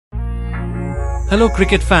Hello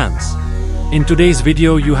cricket fans. In today's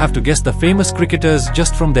video you have to guess the famous cricketers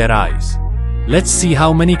just from their eyes. Let's see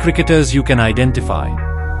how many cricketers you can identify.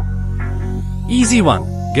 Easy one.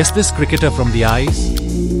 Guess this cricketer from the eyes.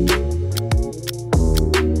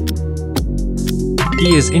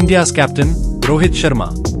 He is India's captain, Rohit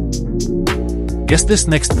Sharma. Guess this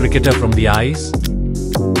next cricketer from the eyes.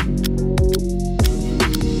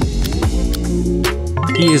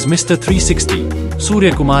 He is Mr. 360,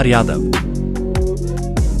 Surya Kumar Yadav.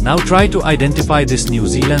 Now try to identify this New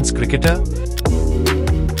Zealand's cricketer.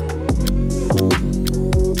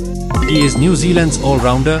 He is New Zealand's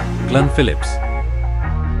all-rounder, Glenn Phillips.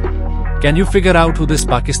 Can you figure out who this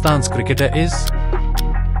Pakistan's cricketer is?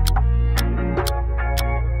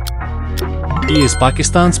 He is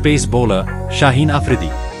Pakistan's pace bowler, Shaheen Afridi.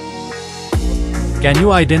 Can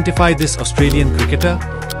you identify this Australian cricketer?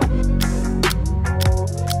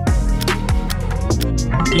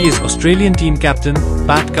 He is Australian team captain,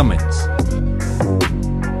 Pat Cummins.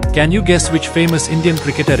 Can you guess which famous Indian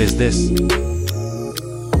cricketer is this?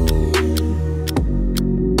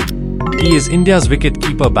 He is India's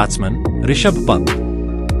wicket-keeper batsman, Rishabh Pant.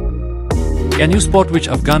 Can you spot which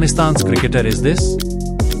Afghanistan's cricketer is this?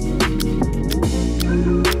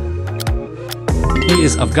 He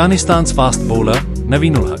is Afghanistan's fast bowler,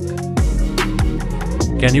 Naveen ul Haq.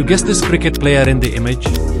 Can you guess this cricket player in the image?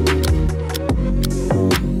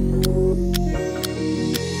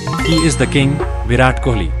 He is the king, Virat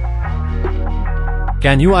Kohli.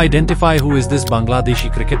 Can you identify who is this Bangladeshi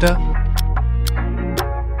cricketer?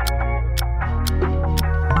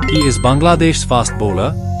 He is Bangladesh's fast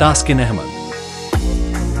bowler, Taskin Ahmed.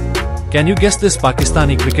 Can you guess this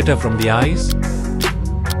Pakistani cricketer from the eyes?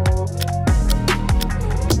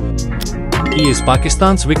 He is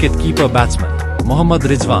Pakistan's wicket-keeper batsman, Mohammad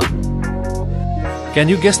Rizwan. Can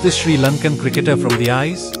you guess this Sri Lankan cricketer from the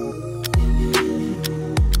eyes?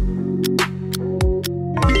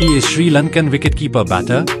 He is Sri Lankan wicket-keeper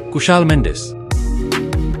batter, Kushal Mendis.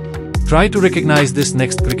 Try to recognize this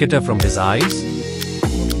next cricketer from his eyes.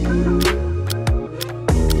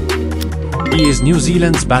 He is New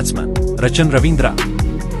Zealand's batsman, Rachan Ravindra.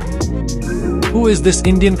 Who is this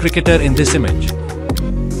Indian cricketer in this image?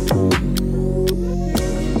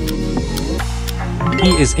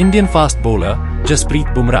 He is Indian fast bowler,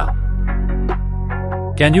 Jasprit Bumrah.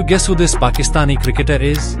 Can you guess who this Pakistani cricketer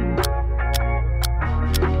is?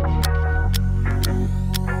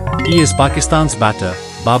 He is Pakistan's batter,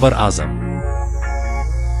 Babar Azam.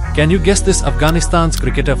 Can you guess this Afghanistan's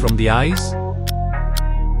cricketer from the eyes?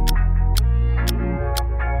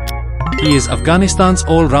 He is Afghanistan's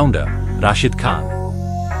all-rounder, Rashid Khan.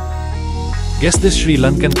 Guess this Sri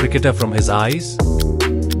Lankan cricketer from his eyes?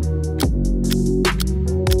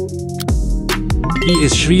 He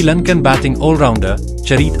is Sri Lankan batting all-rounder,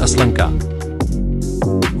 Charit Aslanka.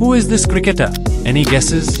 Who is this cricketer? Any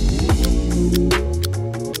guesses?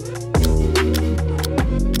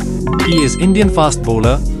 He is Indian fast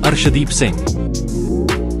bowler, Arshdeep Singh.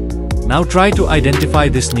 Now try to identify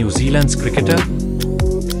this New Zealand's cricketer.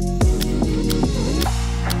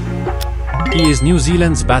 He is New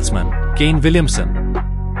Zealand's batsman, Kane Williamson.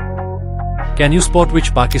 Can you spot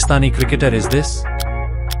which Pakistani cricketer is this?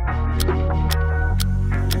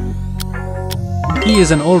 He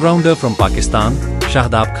is an all-rounder from Pakistan,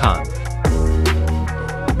 Shahzad Khan.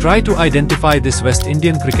 Try to identify this West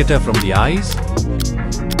Indian cricketer from the eyes.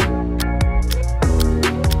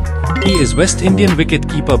 He is West Indian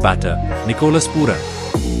wicket-keeper batter, Nicholas Pooran.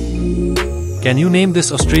 Can you name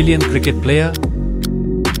this Australian cricket player?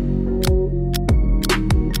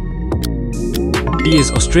 He is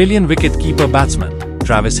Australian wicket-keeper batsman,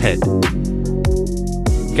 Travis Head.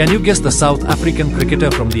 Can you guess the South African cricketer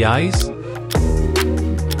from the eyes?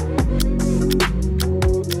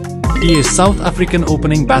 He is South African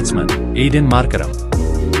opening batsman, Aiden Markram.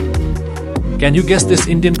 Can you guess this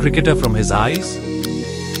Indian cricketer from his eyes?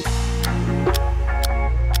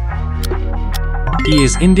 He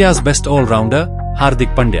is India's best all-rounder,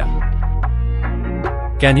 Hardik Pandya.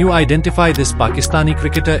 Can you identify this Pakistani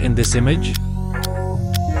cricketer in this image?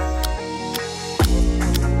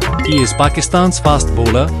 He is Pakistan's fast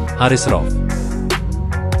bowler, Haris Rauf.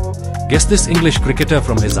 Guess this English cricketer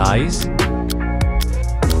from his eyes?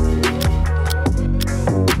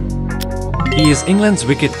 He is England's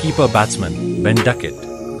wicket-keeper batsman, Ben Duckett.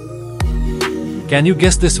 Can you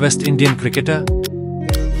guess this West Indian cricketer?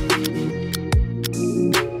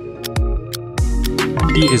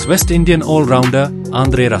 He is West Indian all-rounder,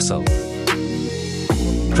 Andre Russell.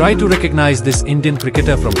 Try to recognize this Indian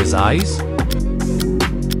cricketer from his eyes.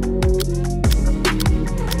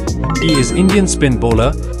 He is Indian spin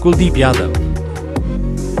bowler, Kuldeep Yadav.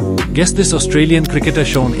 Guess this Australian cricketer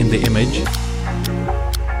shown in the image.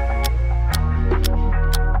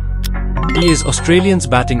 He is Australians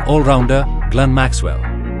batting all-rounder, Glenn Maxwell.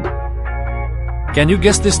 Can you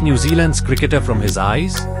guess this New Zealand's cricketer from his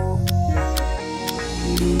eyes?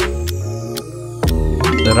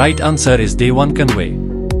 The right answer is Devon Conway.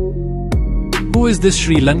 Who is this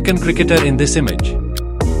Sri Lankan cricketer in this image?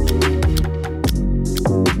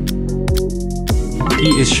 He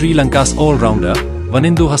is Sri Lanka's all-rounder,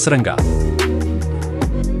 Wanindu Hasaranga.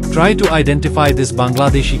 Try to identify this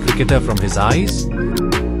Bangladeshi cricketer from his eyes.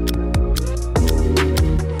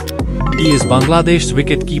 He is Bangladesh's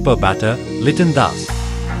wicket-keeper batter, Liton Das.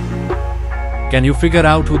 Can you figure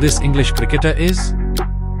out who this English cricketer is?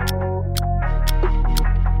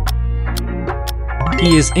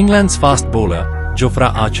 He is England's fast bowler,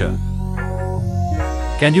 Jofra Archer.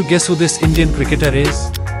 Can you guess who this Indian cricketer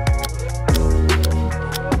is?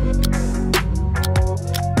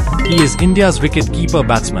 He is India's wicket-keeper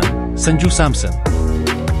batsman, Sanju Samson.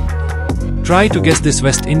 Try to guess this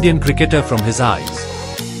West Indian cricketer from his eyes.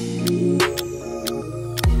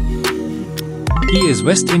 He is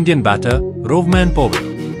West Indian batter, Rovman Powell.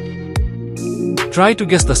 Try to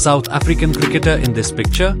guess the South African cricketer in this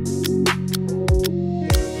picture.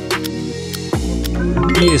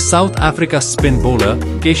 He is South Africa's spin bowler,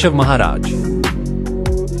 Keshav Maharaj.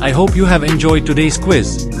 I hope you have enjoyed today's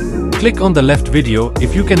quiz. Click on the left video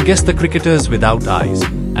if you can guess the cricketers without eyes,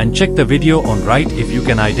 and check the video on right if you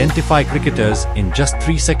can identify cricketers in just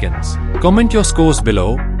 3 seconds. Comment your scores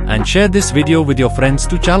below and share this video with your friends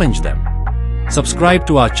to challenge them. Subscribe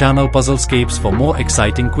to our channel Puzzlescapes for more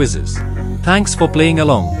exciting quizzes. Thanks for playing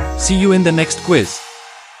along. See you in the next quiz.